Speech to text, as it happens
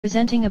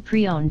Presenting a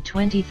pre-owned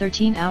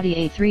 2013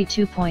 Audi A3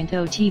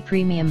 2.0T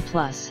Premium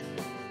Plus.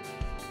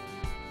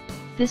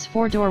 This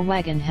four-door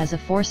wagon has a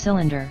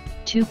four-cylinder,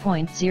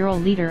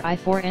 2.0-liter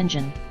i4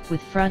 engine,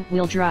 with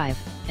front-wheel drive,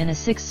 and a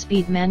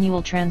 6-speed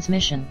manual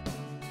transmission.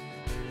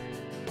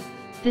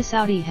 This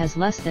Audi has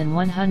less than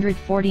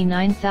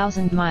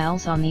 149,000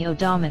 miles on the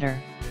odometer.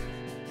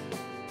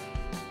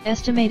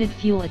 Estimated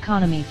fuel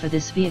economy for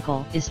this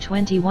vehicle is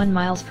 21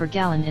 miles per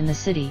gallon in the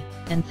city,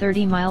 and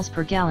 30 miles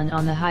per gallon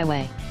on the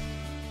highway.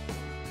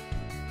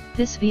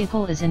 This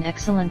vehicle is in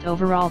excellent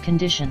overall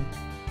condition.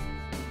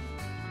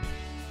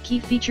 Key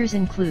features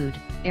include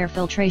air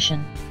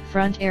filtration,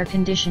 front air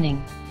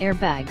conditioning,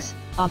 airbags,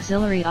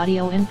 auxiliary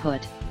audio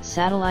input,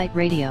 satellite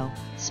radio,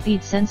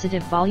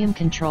 speed-sensitive volume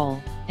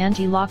control,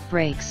 anti-lock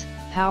brakes,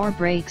 power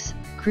brakes,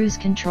 cruise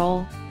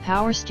control,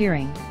 power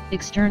steering,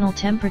 external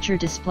temperature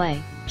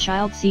display,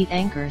 child seat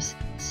anchors,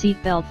 seat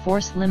belt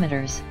force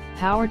limiters,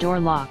 power door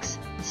locks,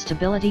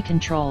 stability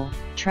control,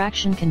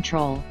 traction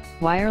control,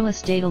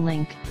 wireless data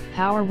link,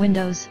 power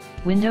windows,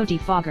 window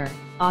defogger,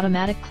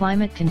 automatic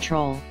climate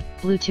control,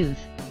 Bluetooth,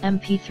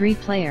 MP3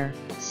 player,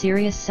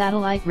 Sirius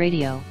satellite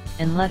radio,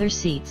 and leather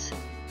seats.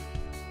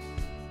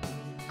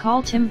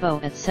 Call Timbo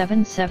at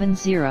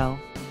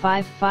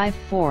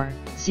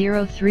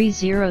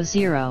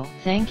 770-554-0300.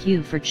 Thank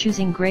you for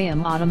choosing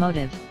Graham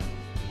Automotive.